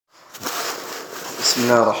بسم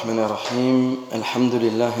الله الرحمن الرحيم الحمد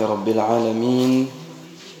لله رب العالمين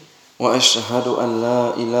وأشهد أن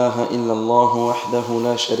لا إله إلا الله وحده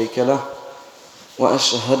لا شريك له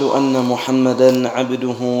وأشهد أن محمدا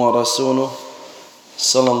عبده ورسوله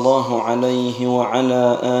صلى الله عليه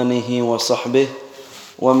وعلى آله وصحبه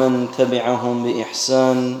ومن تبعهم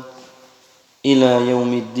بإحسان إلى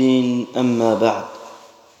يوم الدين أما بعد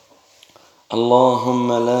اللهم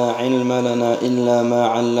لا علم لنا إلا ما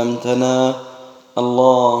علمتنا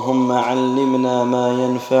اللهم علمنا ما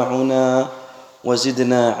ينفعنا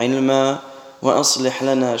وزدنا علما وأصلح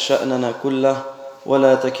لنا شأننا كله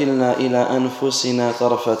ولا تكلنا إلى أنفسنا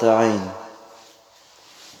طرفة عين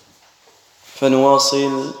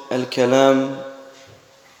فنواصل الكلام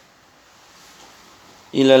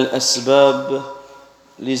إلى الأسباب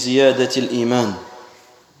لزيادة الإيمان.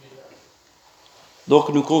 Donc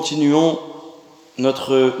nous continuons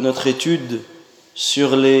notre étude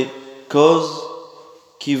sur les causes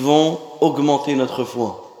qui vont augmenter notre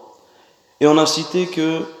foi. Et on a cité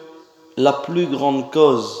que la plus grande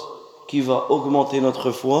cause qui va augmenter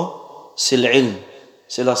notre foi, c'est l'ilm,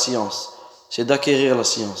 c'est la science, c'est d'acquérir la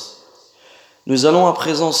science. Nous allons à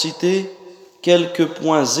présent citer quelques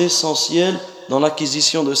points essentiels dans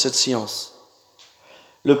l'acquisition de cette science.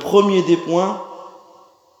 Le premier des points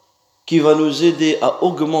qui va nous aider à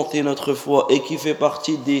augmenter notre foi et qui fait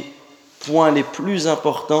partie des points les plus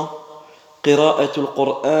importants, qira'atul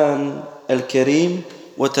Qur'an al-Karim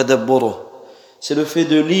wa tadabburuh. C'est le fait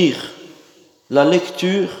de lire la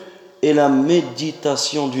lecture et la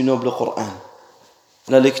méditation du noble Coran.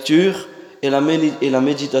 La lecture et la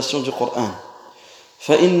méditation du Coran.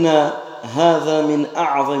 فإن هذا من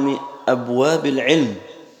أعظم أبواب العلم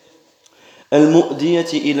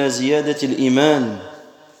المؤدية إلى زيادة الإيمان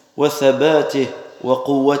وثباته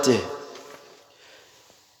وقوته.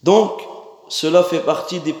 Donc, cela fait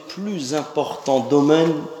partie des plus importants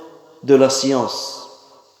domaines de la science.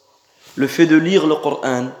 Le fait de lire le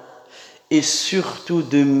Coran et surtout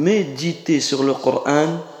de méditer sur le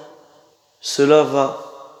Coran, cela va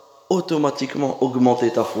automatiquement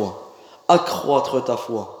augmenter ta foi, accroître ta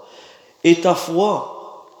foi. Et ta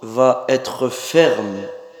foi va être ferme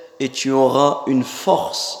et tu auras une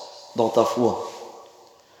force dans ta foi.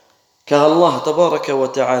 Car Allah tabaraka wa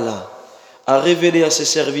ta'ala a révélé à ses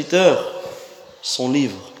serviteurs son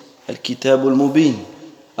livre, Al-Kitab al-Mubin.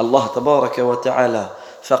 Allah tabaraka wa ta'ala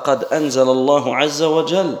فقد أنزل الله عز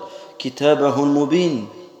وجل كتابه المبين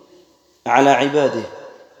على عباده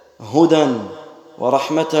هدى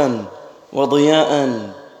ورحمة وضياء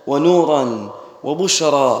ونورا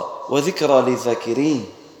وبشرى وذكرى للذاكرين.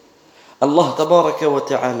 Allah tabaraka wa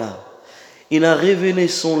ta'ala, il a révélé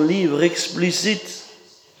son livre explicite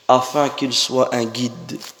afin qu'il soit un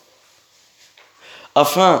guide,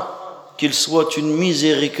 afin qu'il soit une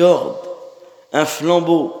miséricorde, un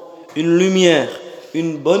flambeau, une lumière,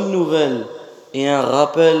 une bonne nouvelle et un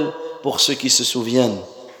rappel pour ceux qui se souviennent.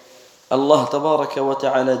 Allah tabaraka wa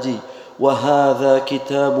ta'ala dit وَهَذَا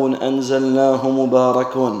كِتَابٌ أَنزَلْنَاهُ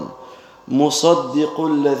مُبَارَكٌ مُصَدِّقُ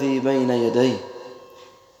الَّذِي بَيْنَ يَدَيْهِ.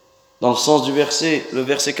 Dans le sens du verset, le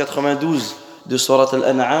verset 92 de Surat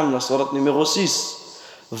Al-An'am, la Surat numéro 6.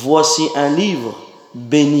 Voici un livre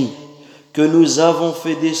béni que nous avons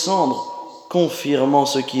fait descendre, confirmant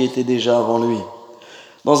ce qui était déjà avant lui.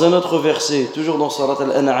 Dans un autre verset, toujours dans Surat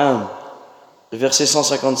Al-An'am, verset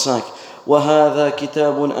 155, وَهَذَا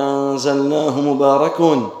كِتَابٌ أَنزَلْنَاهُ مُبَارَكٌ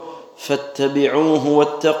فَاتَّبِعُوهُ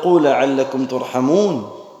وَاتَّقُوا لَعَلَّكُمْ تُرْحَمُونَ.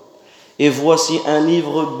 Et voici un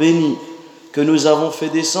livre béni que nous avons fait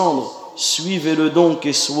descendre, suivez-le donc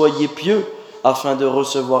et soyez pieux afin de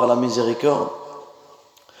recevoir la miséricorde.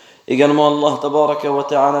 Également Allah tabaraka wa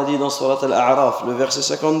ta'ala dit dans Surat Al-A'raf, le verset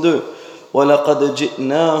 52, وَلَقَدْ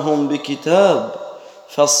جِئْنَاهُمْ بِكِتَابٍ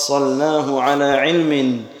فَصَّلْنَاهُ عَلَى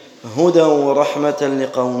عِلْمٍ هُدًى وَرَحْمَةً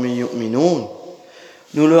لِقَوْمٍ يُؤْمِنُونَ.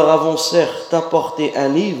 Nous leur avons certes apporté un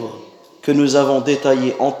livre que nous avons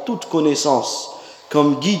détaillé en toute connaissance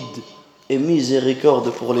comme guide et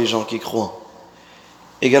miséricorde pour les gens qui croient.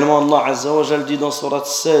 Également Allah Azza wa Jal dit dans Surat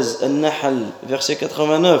 16 An-Nahl, verset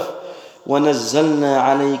 89, وَنَزَّلْنَا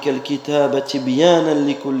عَلَيْكَ الْكِتَابَ تِبْيَانًا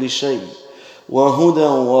لِكُلِّ شَيْءٍ وَهُدًى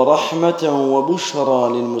وَرَحْمَةً وَبُشْرَى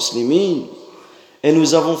لِلْمُسْلِمِينَ. Et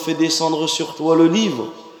nous avons fait descendre sur toi le livre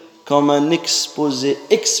comme un exposé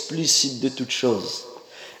explicite de toutes choses,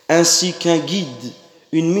 ainsi qu'un guide,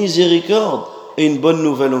 une miséricorde et une bonne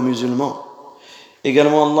nouvelle aux musulmans.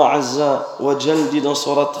 Également Allah Azza wa Jal dit dans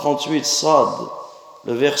Surat 38 Sad,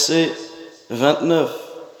 le verset 29,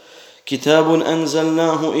 كتاب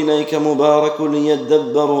أنزلناه إليك مبارك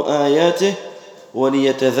ليدبروا آياته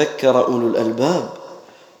وليتذكر أولو الألباب.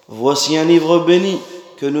 Voici un livre béni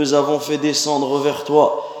que nous avons fait descendre vers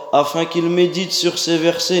toi, afin qu'ils méditent sur ces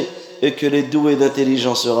versets et que les doués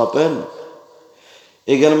d'intelligence se rappellent.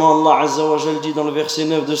 Également, Allah Azza wa Jal dit dans le verset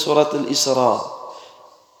 9 de Surat Al-Isra,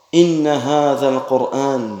 Inna hadha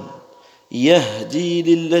al-Qur'an yahdi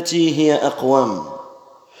lillati hiya aqwam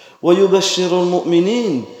wa yubashshiru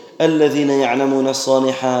al-mu'minin alladhina ya'lamuna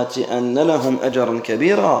as-salihati anna lahum ajran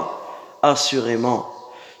kabira. Assurément,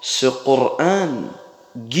 ce Qur'an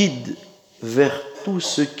guide vers tout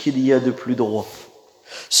ce qu'il y a de plus droit.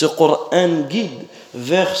 Ce Qur'an guide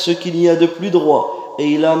vers ce qu'il y a de plus droit et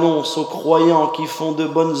il annonce aux croyants qui font de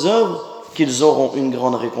bonnes œuvres qu'ils auront une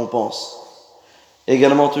grande récompense.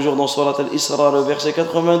 Également toujours dans Surat Al-Isra, le verset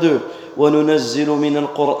 82, وَنُنَزِّلُ مِنَ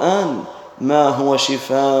الْقُرْآنِ مَا هُوَ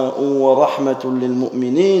شِفَاءٌ وَرَحْمَةٌ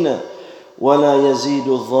لِلْمُؤْمِنِينَ وَلَا يَزِيدُ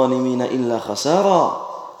الظَّالِمِينَ إِلَّا خَسَارًا.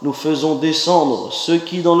 Nous faisons descendre ce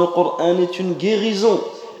qui dans le Coran est une guérison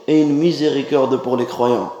et une miséricorde pour les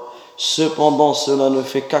croyants. Cependant, cela ne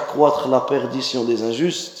fait qu'accroître la perdition des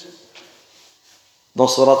injustes. Dans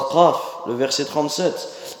Surat Qaf, le verset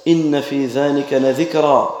 37, Inna fi dhalika la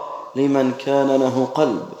dhikra liman kana lahu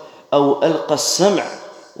qalb aw alqa as-sam'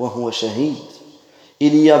 wa huwa shahid.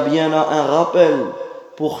 Il y a bien là un rappel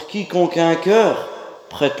pour quiconque a un cœur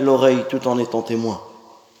prête l'oreille tout en étant témoin.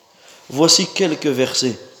 Voici quelques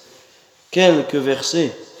versets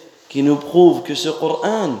qui nous prouvent que ce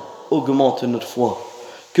Coran augmente notre foi,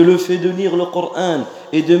 que le fait de lire le Coran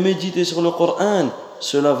et de méditer sur le Coran,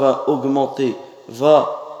 cela va augmenter,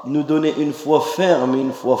 va nous donner une foi ferme et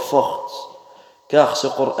une foi forte, car ce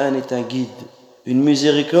Coran est un guide, une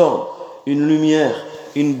miséricorde, une lumière,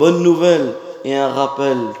 une bonne nouvelle et un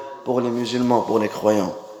rappel pour les musulmans, pour les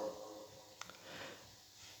croyants.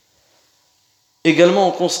 Également,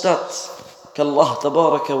 on constate qu'Allah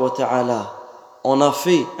tabaraka wa ta'ala en a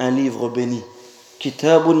fait un livre béni,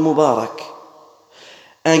 Kitabun Mubarak,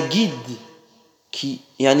 un guide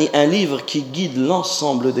un livre qui guide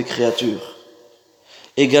l'ensemble des créatures.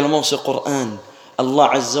 Également ce Coran, Allah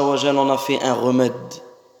Azza wa Jal en a fait un remède,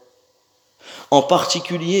 en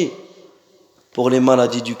particulier pour les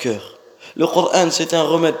maladies du cœur. Le Coran, c'est un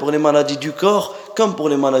remède pour les maladies du corps comme pour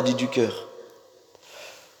les maladies du cœur.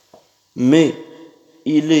 Mais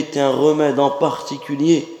il est un remède en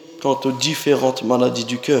particulier quant aux différentes maladies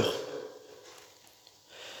du cœur,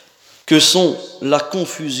 que sont la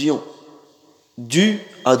confusion due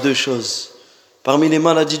à deux choses. Parmi les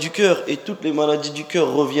maladies du cœur, et toutes les maladies du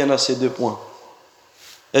cœur reviennent à ces deux points.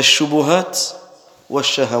 Al-shubuhat wa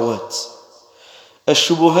al-shahawat.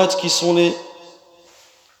 Al-shubuhat qui sont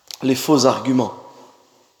les faux arguments,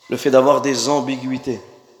 le fait d'avoir des ambiguïtés.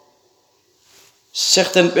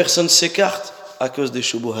 Certaines personnes s'écartent à cause des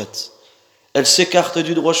shubuhat. Elles s'écartent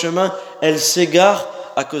du droit chemin, elles s'égarent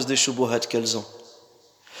à cause des shubuhat qu'elles ont.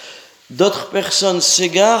 D'autres personnes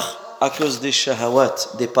s'égarent à cause des shahawat,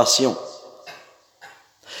 des passions.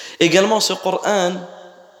 Également ce Coran,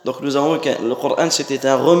 donc nous avons vu que le Coran c'était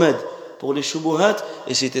un remède pour les shubuhat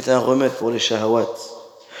et c'était un remède pour les shahawat.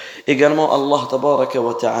 Également Allah tabaraka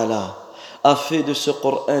wa ta'ala a fait de ce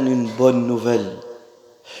Coran une bonne nouvelle,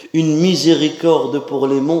 une miséricorde pour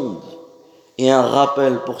les mondes et un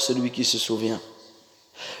rappel pour celui qui se souvient.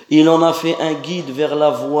 Il en a fait un guide vers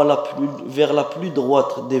la voie vers la plus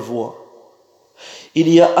droite des voies. Il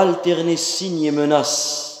y a alterné signes et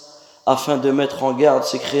menaces afin de mettre en garde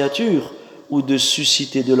ces créatures ou de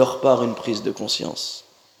susciter de leur part une prise de conscience.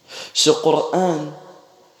 Ce Coran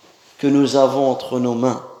que nous avons entre nos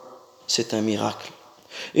mains, c'est un miracle.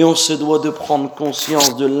 Et on se doit de prendre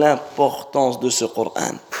conscience de l'importance de ce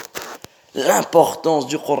Coran. L'importance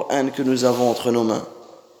du Coran que nous avons entre nos mains,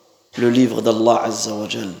 le livre d'Allah Azza wa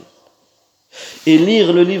Jal. Et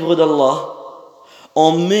lire le livre d'Allah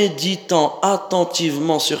en méditant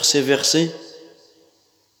attentivement sur ces versets,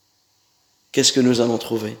 qu'est-ce que nous allons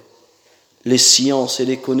trouver? Les sciences et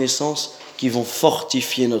les connaissances qui vont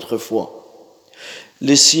fortifier notre foi.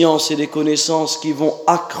 Les sciences et les connaissances qui vont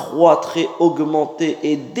accroître et augmenter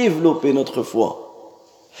et développer notre foi.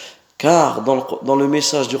 Car dans le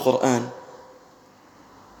message du Coran,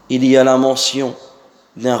 il y a la mention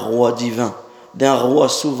d'un roi divin, d'un roi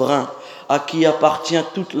souverain, à qui appartient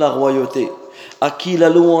toute la royauté, à qui la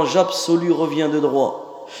louange absolue revient de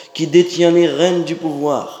droit, qui détient les rênes du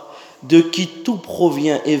pouvoir, de qui tout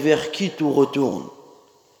provient et vers qui tout retourne.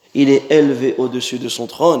 Il est élevé au-dessus de son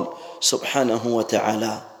trône, subhanahu wa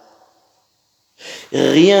ta'ala.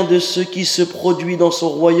 Rien de ce qui se produit dans son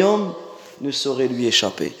royaume ne saurait lui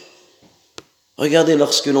échapper. Regardez,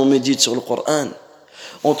 lorsque l'on médite sur le Coran,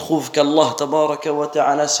 on trouve qu'Allah tabaraka wa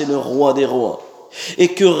ta'ala c'est le roi des rois et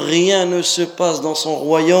que rien ne se passe dans son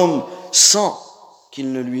royaume sans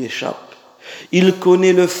qu'il ne lui échappe. Il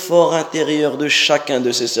connaît le fort intérieur de chacun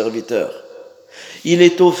de ses serviteurs. Il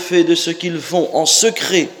est au fait de ce qu'ils font en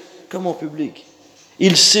secret comme en public.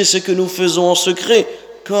 Il sait ce que nous faisons en secret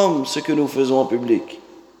comme ce que nous faisons en public.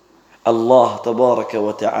 Allah tabaraka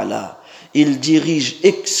wa ta'ala, il dirige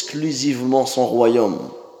exclusivement son royaume.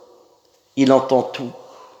 Il entend tout,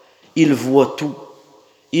 il voit tout,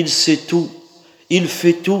 il sait tout, il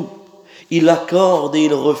fait tout, il accorde et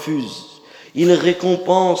il refuse, il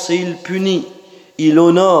récompense et il punit, il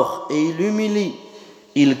honore et il humilie,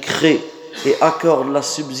 il crée et accorde la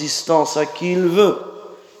subsistance à qui il veut,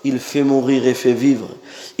 il fait mourir et fait vivre,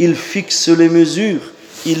 il fixe les mesures,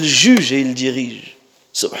 il juge et il dirige.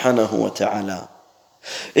 Subhanahu wa ta'ala.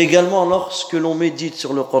 Également, lorsque l'on médite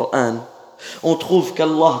sur le Coran, on trouve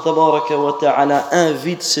qu'Allah tabaraka wa ta'ala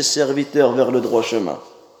invite ses serviteurs vers le droit chemin.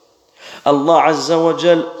 Allah azza wa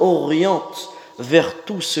jal oriente vers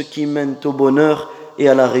tout ce qui mène au bonheur et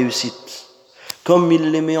à la réussite, comme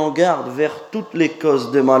il les met en garde vers toutes les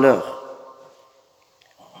causes de malheur.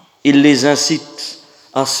 Il les incite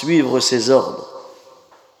à suivre ses ordres.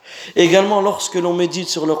 Également, lorsque l'on médite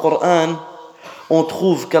sur le Coran, on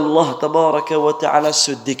trouve qu'Allah tabaraka wa ta'ala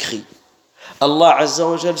se décrit. Allah azza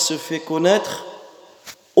wa jal se fait connaître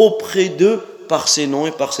auprès d'eux par ses noms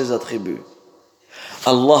et par ses attributs.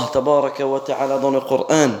 Allah tabaraka wa ta'ala dans le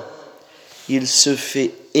Coran, il se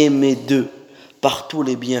fait aimer d'eux par tous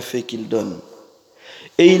les bienfaits qu'il donne.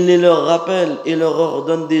 Et il les leur rappelle et leur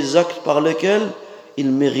ordonne des actes par lesquels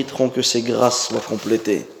ils mériteront que ces grâces soient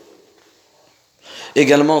complétées.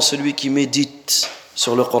 Également, celui qui médite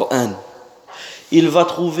sur le Coran, il va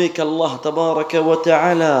trouver qu'Allah tabaraka wa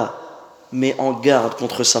ta'ala met en garde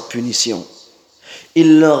contre sa punition.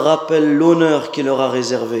 Il leur rappelle l'honneur qu'il leur a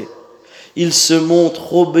réservé. Il se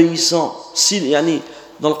montre obéissant.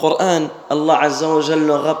 Dans le Coran, Allah azza wa jalla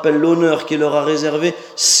leur rappelle l'honneur qu'il leur a réservé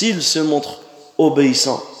s'ils se montrent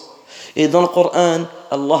obéissants. Et dans le Coran,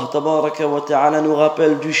 Allah tabaraka wa ta'ala nous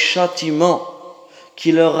rappelle du châtiment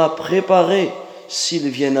qu'il leur a préparé s'ils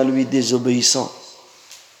viennent à lui désobéissants.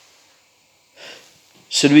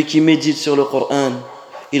 Celui qui médite sur le Coran,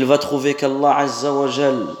 il va trouver qu'Allah azza wa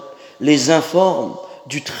jal les informe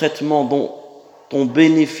du traitement dont ont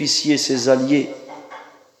bénéficié ses alliés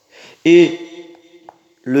et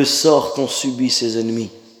le sort qu'ont subi ses ennemis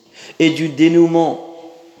et du dénouement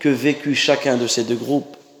que vécut chacun de ces deux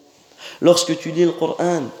groupes. Lorsque tu lis le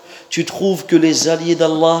Coran, tu trouves que les alliés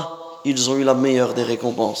d'Allah, ils ont eu la meilleure des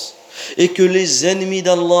récompenses et que les ennemis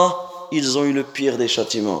d'Allah, ils ont eu le pire des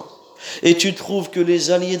châtiments. Et tu trouves que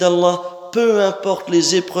les alliés d'Allah, peu importe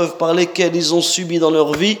les épreuves par lesquelles ils ont subi dans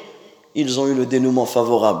leur vie, ils ont eu le dénouement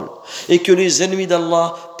favorable. Et que les ennemis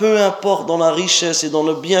d'Allah, peu importe dans la richesse et dans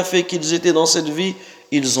le bienfait qu'ils étaient dans cette vie,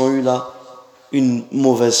 ils ont eu là une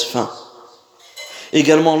mauvaise fin.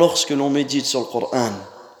 Également, lorsque l'on médite sur le Coran,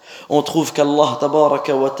 on trouve qu'Allah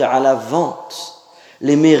tabaraka wa ta'ala vante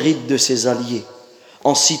les mérites de ses alliés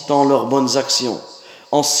en citant leurs bonnes actions,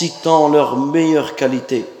 en citant leurs meilleures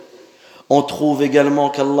qualités. On trouve également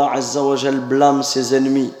qu'Allah azza wa jal blâme ses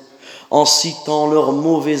ennemis en citant leurs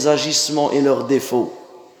mauvais agissements et leurs défauts.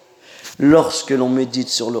 Lorsque l'on médite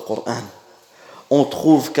sur le Coran, on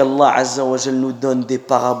trouve qu'Allah azza wa jal nous donne des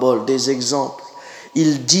paraboles, des exemples.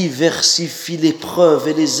 Il diversifie les preuves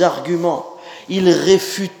et les arguments. Il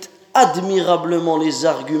réfute admirablement les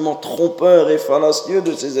arguments trompeurs et fallacieux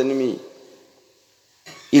de ses ennemis.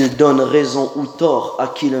 Il donne raison ou tort à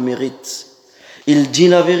qui le mérite. Il dit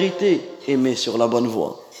la vérité et met sur la bonne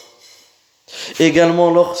voie.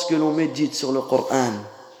 Également, lorsque l'on médite sur le Coran,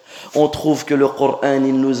 on trouve que le Coran,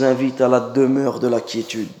 il nous invite à la demeure de la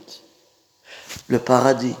quiétude. Le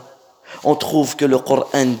paradis, on trouve que le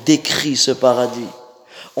Coran décrit ce paradis.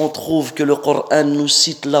 On trouve que le Coran nous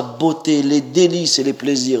cite la beauté, les délices et les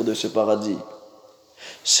plaisirs de ce paradis.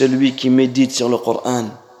 Celui qui médite sur le Coran,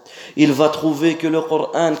 il va trouver que le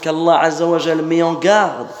Coran, qu'Allah azza wa jal met en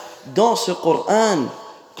garde dans ce Coran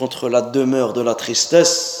contre la demeure de la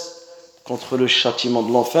tristesse, contre le châtiment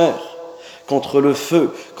de l'enfer, contre le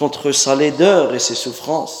feu, contre sa laideur et ses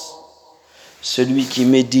souffrances. Celui qui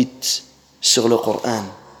médite sur le Coran,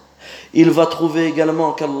 il va trouver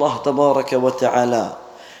également qu'Allah tabaraka wa ta'ala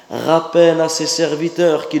rappelle à ses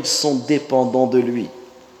serviteurs qu'ils sont dépendants de lui.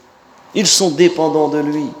 Ils sont dépendants de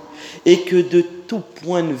lui et que de tout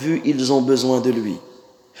point de vue, ils ont besoin de lui.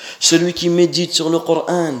 Celui qui médite sur le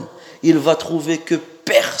Coran, il va trouver que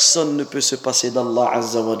personne ne peut se passer d'Allah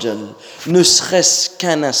azza wa jal, ne serait-ce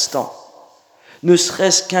qu'un instant, ne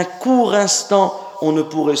serait-ce qu'un court instant, on ne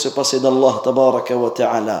pourrait se passer d'Allah tabaraka wa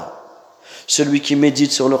ta'ala. Celui qui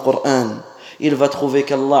médite sur le Coran, il va trouver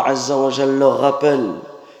qu'Allah azza wa jal leur rappelle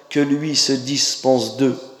que lui se dispense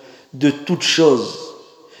d'eux de toute chose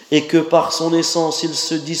et que par son essence il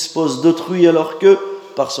se dispose d'autrui alors que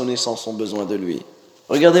par son essence ont besoin de lui.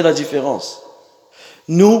 Regardez la différence.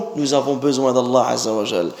 Nous avons besoin d'Allah Azza wa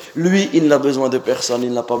Jal. Lui, il n'a besoin de personne,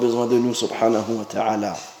 il n'a pas besoin de nous, subhanahu wa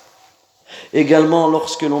ta'ala. Également,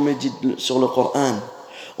 lorsque l'on médite sur le Coran,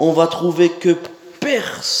 on va trouver que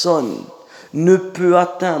personne ne peut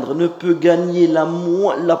atteindre, ne peut gagner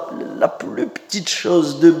la plus petite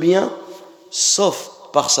chose de bien, sauf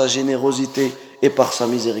par sa générosité et par sa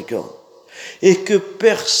miséricorde. Et que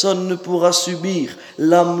personne ne pourra subir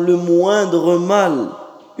le moindre mal,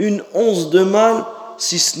 une once de mal,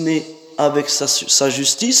 si ce n'est avec sa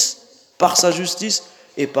justice, par sa justice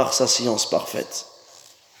et par sa science parfaite.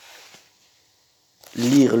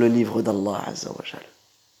 Lire le livre d'Allah Azza wa Jal.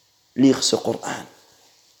 Lire ce Coran.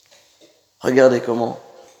 Regardez comment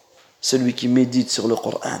celui qui médite sur le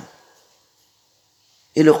Coran.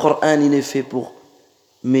 Et le Coran, il est fait pour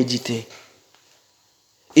méditer.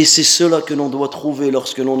 Et c'est cela que l'on doit trouver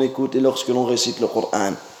lorsque l'on écoute et lorsque l'on récite le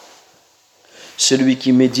Coran. Celui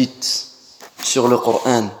qui médite sur le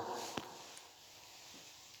Coran.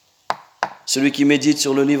 Celui qui médite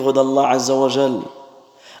sur le livre d'Allah Azza wa Jal,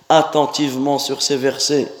 attentivement sur ces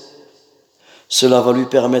versets, cela va lui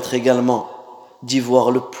permettre également d'y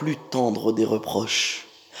voir le plus tendre des reproches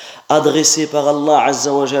adressés par Allah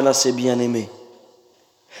Azza wa Jal à ses bien-aimés.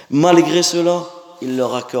 Malgré cela, il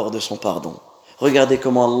leur accorde son pardon. Regardez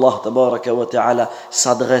comment Allah tabaraka wa ta'ala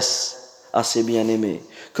s'adresse à ses bien-aimés,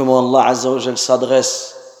 comment Allah Azza wa Jal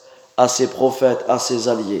s'adresse à ses prophètes, à ses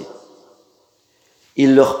alliés.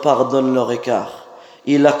 Il leur pardonne leur écart,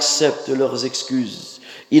 il accepte leurs excuses,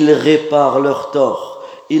 il répare leurs torts,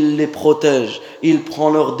 il les protège, il prend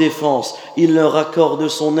leur défense, il leur accorde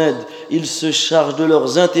son aide, il se charge de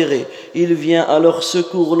leurs intérêts, il vient à leur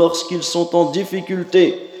secours lorsqu'ils sont en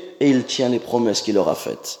difficulté et il tient les promesses qu'il leur a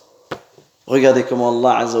faites. Regardez comment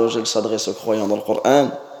Allah Azza wa Jal s'adresse aux croyants dans le Coran.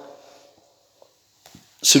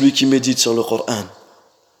 Celui qui médite sur le Coran,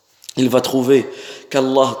 il va trouver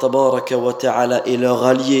qu'Allah tabaraka wa ta'ala est leur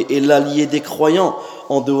allié et l'allié des croyants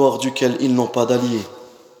en dehors duquel ils n'ont pas d'allié.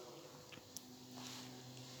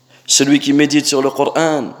 Celui qui médite sur le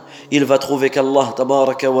Coran, il va trouver qu'Allah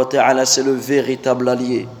tabaraka wa ta'ala c'est le véritable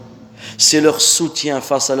allié. C'est leur soutien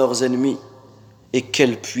face à leurs ennemis. Et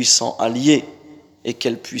quel puissant allié et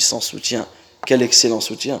quel puissant soutien, quel excellent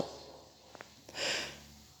soutien.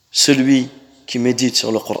 Celui qui médite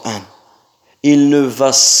sur le Coran, il ne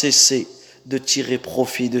va cesser de tirer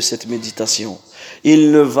profit de cette méditation.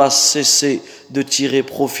 Il ne va cesser de tirer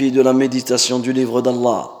profit de la méditation du livre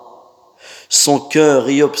d'Allah. Son cœur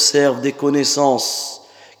y observe des connaissances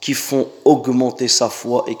qui font augmenter sa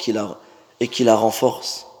foi et qui la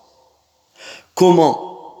renforcent. Comment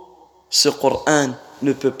ce Coran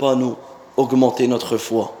ne peut pas nous augmenter notre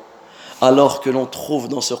foi, alors que l'on trouve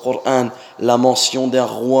dans ce Coran la mention d'un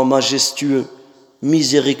roi majestueux,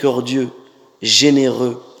 miséricordieux,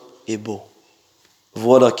 généreux et beau.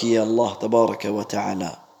 Voilà qui est Allah tabaraka wa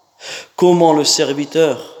ta'ala. Comment le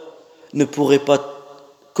serviteur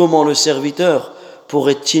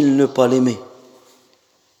pourrait-il ne pas l'aimer?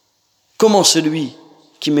 Comment celui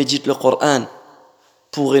qui médite le Coran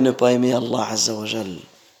pourrait ne pas aimer Allah Azza wa Jal?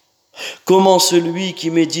 Comment celui qui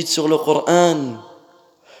médite sur le Coran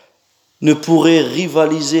ne pourrait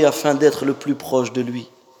rivaliser afin d'être le plus proche de lui?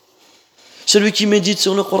 Celui qui médite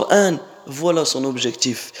sur le Coran, voilà son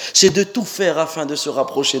objectif, c'est de tout faire afin de se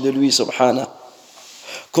rapprocher de lui, subhanahu.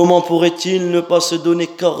 Comment pourrait-il ne pas se donner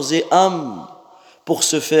corps et âme pour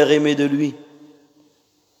se faire aimer de lui?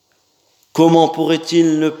 Comment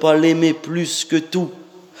pourrait-il ne pas l'aimer plus que tout?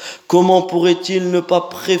 Comment pourrait-il ne pas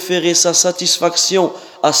préférer sa satisfaction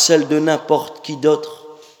à celle de n'importe qui d'autre?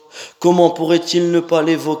 Comment pourrait-il ne pas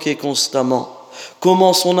l'évoquer constamment?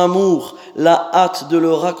 Comment son amour, la hâte de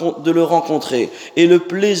le rencontrer et le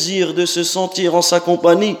plaisir de se sentir en sa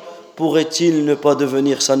compagnie pourrait-il ne pas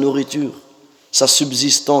devenir sa nourriture, sa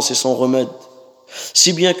subsistance et son remède?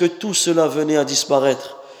 Si bien que tout cela venait à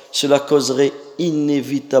disparaître, cela causerait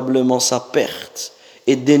inévitablement sa perte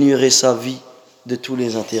et dénuerait sa vie de tous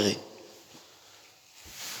les intérêts.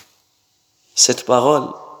 Cette parole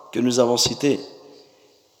que nous avons citée,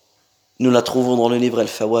 nous la trouvons dans le livre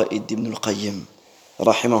Al-Fawaid d'Ibn al-Qayyim,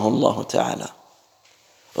 rahimahullah ta'ala.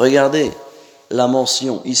 Regardez la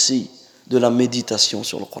mention ici de la méditation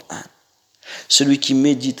sur le Coran. Celui qui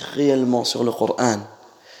médite réellement sur le Coran,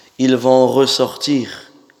 il va en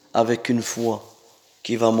ressortir avec une foi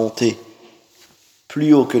qui va monter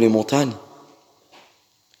plus haut que les montagnes.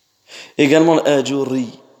 Également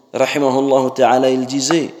l'Ajurri, rahimahullah ta'ala, il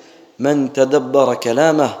disait: Man tadabbara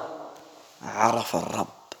kalamah, arafa ar-Rabb.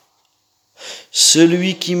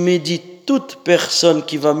 Celui qui médite, toute personne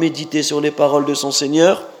qui va méditer sur les paroles de son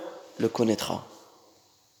Seigneur, le connaîtra.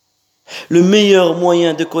 Le meilleur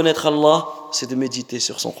moyen de connaître Allah, c'est de méditer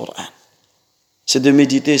sur son Coran. C'est de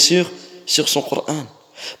méditer sur son Coran.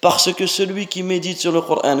 Parce que celui qui médite sur le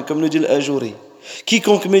Coran, comme le dit l'Ajouri,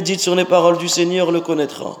 quiconque médite sur les paroles du Seigneur le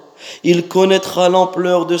connaîtra. Il connaîtra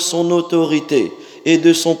l'ampleur de son autorité et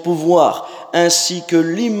de son pouvoir, ainsi que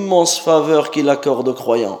l'immense faveur qu'il accorde aux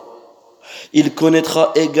croyants. Il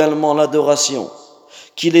connaîtra également l'adoration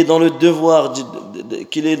qu'il est dans le devoir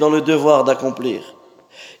d'accomplir.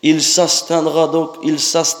 Il s'astreindra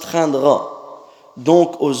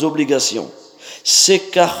donc aux obligations,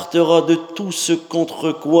 s'écartera de tout ce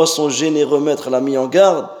contre quoi son généreux maître l'a mis en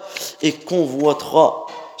garde et convoitera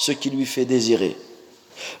ce qui lui fait désirer.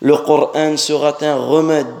 Le Coran sera un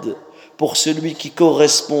remède pour celui qui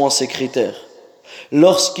correspond à ces critères.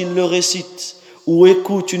 Lorsqu'il le récite ou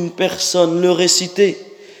écoute une personne le réciter,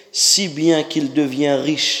 si bien qu'il devient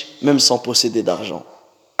riche, même sans posséder d'argent.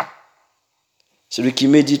 Celui qui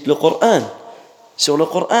médite le Coran, sur le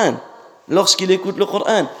Coran, lorsqu'il écoute le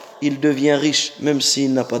Coran, il devient riche, même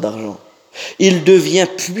s'il n'a pas d'argent. Il devient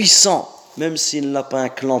puissant, même s'il n'a pas un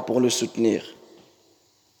clan pour le soutenir.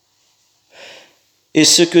 Et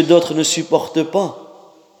ce que d'autres ne supportent pas,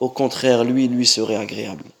 au contraire, lui serait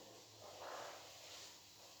agréable.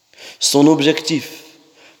 Son objectif,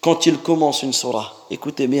 quand il commence une surah,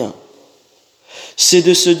 écoutez bien, c'est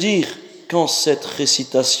de se dire quand cette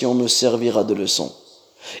récitation me servira de leçon,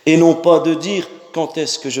 et non pas de dire quand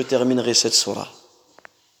est-ce que je terminerai cette surah.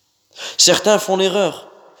 Certains font l'erreur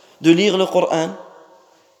de lire le Coran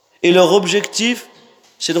et leur objectif,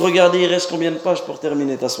 c'est de regarder il reste combien de pages pour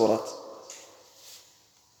terminer ta surah.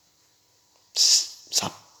 Ça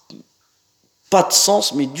n'a pas de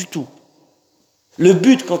sens, mais du tout. Le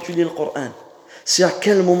but quand tu lis le Coran, c'est à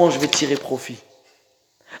quel moment je vais tirer profit.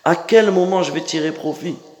 À quel moment je vais tirer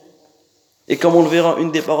profit. Et comme on le verra,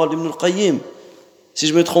 une des paroles d'Ibn al-Qayyim, si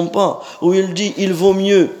je ne me trompe pas, où il dit, il vaut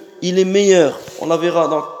mieux, il est meilleur, on la verra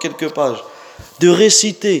dans quelques pages, de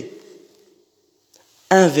réciter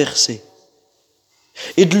un verset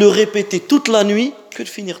et de le répéter toute la nuit que de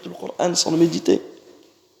finir tout le Coran sans le méditer.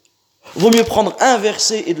 Vaut mieux prendre un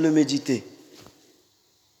verset et de le méditer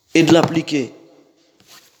et de l'appliquer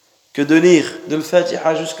que de lire de le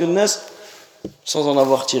Fatiha jusqu'au Nas sans en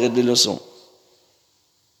avoir tiré des leçons.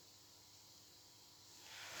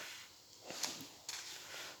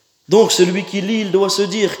 Donc celui qui lit, il doit se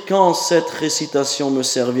dire quand cette récitation me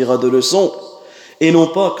servira de leçon et non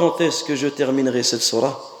pas quand est-ce que je terminerai cette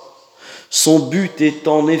surah. Son but est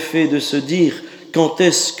en effet de se dire quand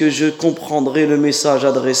est-ce que je comprendrai le message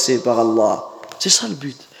adressé par Allah. C'est ça le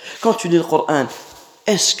but. Quand tu lis le Coran,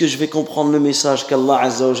 est-ce que je vais comprendre le message qu'Allah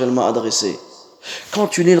Azza wa Jal m'a adressé? Quand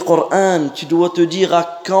tu lis le Coran, tu dois te dire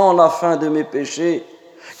à quand la fin de mes péchés?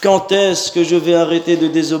 Quand est-ce que je vais arrêter de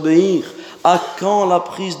désobéir? À quand la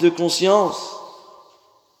prise de conscience?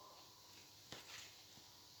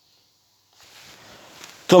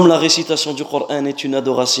 Comme la récitation du Coran est une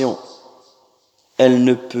adoration, elle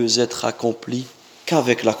ne peut être accomplie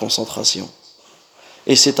qu'avec la concentration.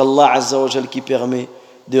 Et c'est Allah Azza wa Jal qui permet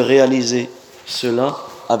de réaliser cela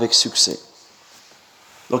avec succès.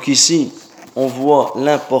 Donc ici, on voit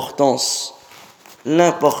l'importance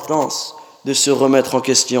de se remettre en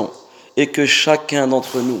question et que chacun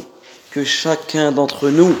d'entre nous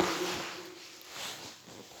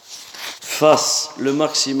fasse le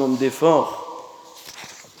maximum d'efforts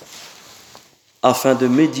afin de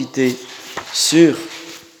méditer sur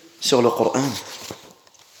le Coran.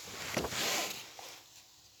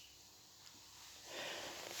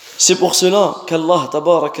 C'est pour cela qu'Allah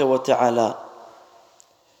tabaraka wa ta'ala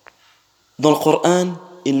dans le Coran,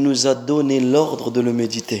 il nous a donné l'ordre de le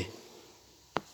méditer.